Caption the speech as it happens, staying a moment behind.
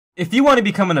If you want to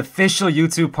become an official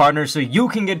YouTube partner so you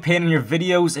can get paid on your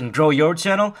videos and grow your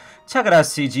channel, check out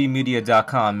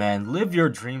STGmedia.com, man. Live your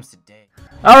dreams today.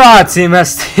 Alright, Team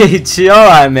STG.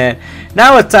 Alright, man.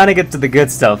 Now it's time to get to the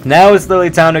good stuff. Now it's literally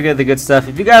time to get to the good stuff.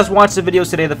 If you guys watched the videos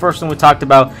today, the first one we talked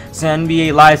about is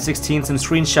NBA Live 16. Some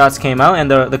screenshots came out, and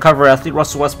the cover athlete,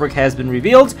 Russell Westbrook, has been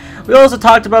revealed. We also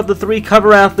talked about the 3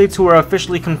 cover athletes who are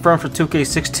officially confirmed for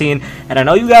 2K16. And I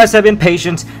know you guys have been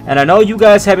patient, and I know you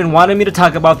guys have been wanting me to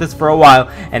talk about this for a while,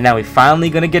 and now we're finally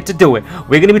going to get to do it.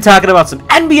 We're going to be talking about some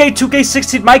NBA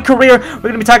 2K16, my career. We're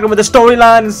going to be talking about the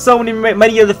storyline and so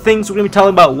many other things. We're going to be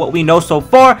talking about what we know so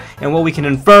far and what we can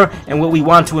infer and what we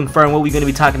want to infer and what we're going to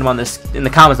be talking about in the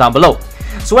comments down below.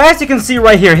 So as you can see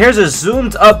right here, here's a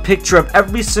zoomed up picture of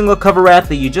every single cover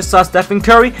athlete. You just saw Stephen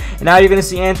Curry, and now you're going to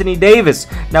see Anthony Davis.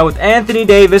 Now with Anthony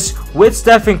Davis, with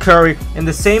Stephen Curry, and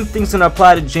the same thing's going to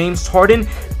apply to James Harden.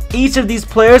 Each of these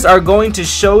players are going to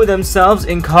show themselves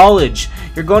in college.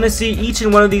 You're going to see each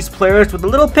and one of these players with a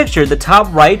little picture, the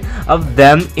top right, of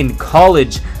them in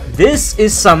college. This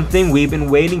is something we've been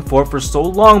waiting for so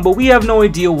long, but we have no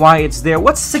idea why it's there.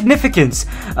 What's the significance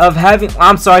of having...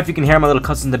 I'm sorry if you can hear my little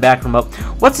cuts in the background, but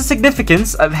what's the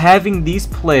significance of having these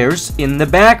players in the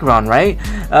background, right?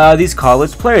 These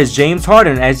college players. James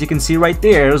Harden, as you can see right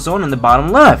there, Arizona in the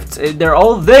bottom left. They're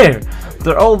all there.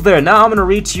 They're all there. Now I'm going to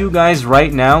read to you guys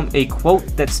right now a quote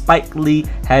that Spike Lee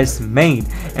has made.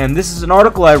 And this is an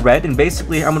article I read, and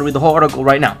basically I'm going to read the whole article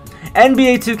right now.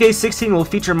 NBA 2K16 will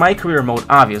feature My Career mode,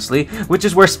 obviously, which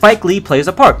is where Spike Lee plays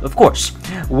a part, of course.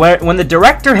 When the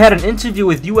director had an interview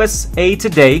with USA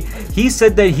Today, he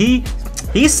said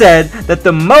that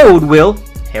the mode will,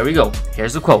 here we go,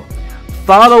 here's the quote,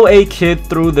 follow a kid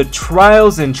through the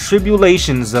trials and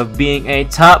tribulations of being a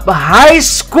top high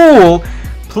school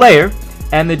player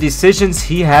and the decisions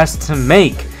he has to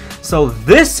make. So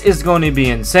this is going to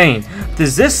be insane.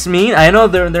 Does this mean, I know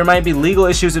there might be legal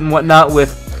issues and whatnot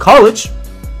with college,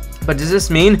 but does this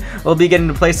mean we'll be getting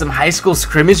to play some high school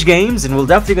scrimmage games, and we're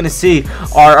definitely going to see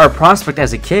our prospect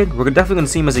as a kid? We're definitely going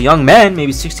to see him as a young man,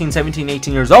 maybe 16, 17,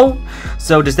 18 years old.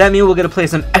 So does that mean we're going to play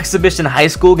some exhibition high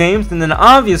school games? And then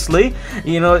obviously,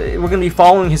 you know, we're going to be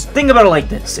following his... Think about it like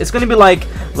this. It's going to be like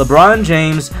LeBron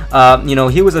James, you know,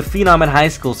 he was a phenom in high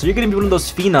school, so you're going to be one of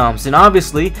those phenoms. And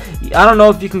obviously, I don't know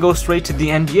if you can go straight to the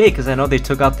NBA, because I know they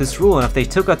took out this rule. And if they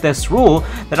took out this rule,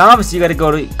 then obviously you got to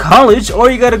go to college or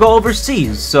you got to go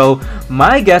overseas. So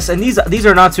my guess, and these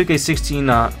are not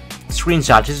 2K16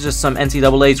 screenshots, this is just some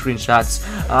NCAA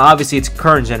screenshots. Obviously it's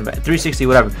current gen, 360,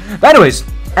 whatever. But anyways,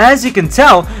 as you can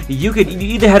tell, you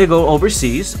either had to go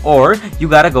overseas or you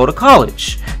gotta go to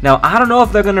college. Now I don't know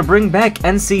if they're gonna bring back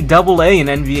NCAA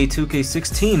and NBA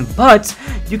 2K16, but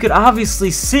you could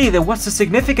obviously see that what's the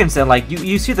significance that, like,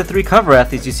 you see the 3 cover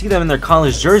athletes, you see them in their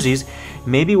college jerseys.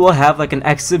 Maybe we'll have like an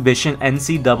exhibition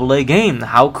NCAA game.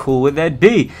 How cool would that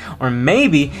be? Or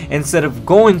maybe instead of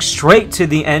going straight to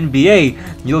the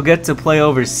NBA, you'll get to play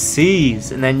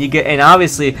overseas, and then and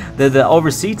obviously the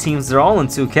overseas teams, they're all in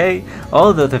 2K.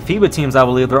 All the FIBA teams, I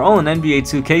believe, they're all in NBA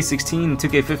 2K16,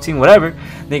 2K15, whatever.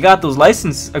 They got those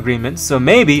license agreements, so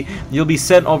maybe you'll be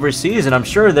sent overseas, and I'm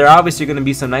sure there are obviously going to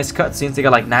be some nice cutscenes. They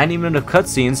got like 90 minutes of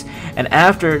cutscenes, and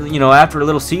after a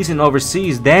little season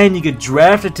overseas, then you get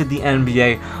drafted to the NBA.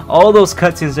 All those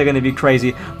cutscenes are going to be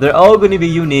crazy. They're all going to be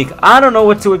unique. I don't know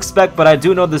what to expect, but I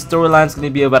do know the storyline is going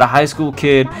to be about a high school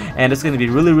kid, and it's going to be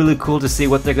really, really cool to see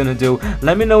what they're going to do.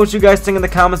 Let me know what you guys think in the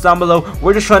comments down below.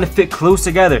 We're just trying to fit clues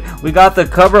together. We got the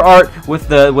cover art with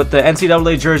the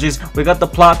NCAA jerseys. We got the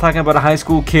plot talking about a high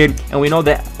school kid, and we know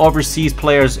that overseas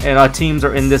players and our teams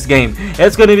are in this game.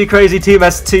 It's going to be crazy, Team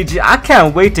STG. I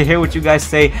can't wait to hear what you guys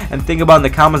say and think about in the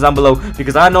comments down below,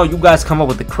 because I know you guys come up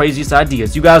with the craziest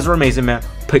ideas. You guys are amazing, man.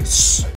 Peace.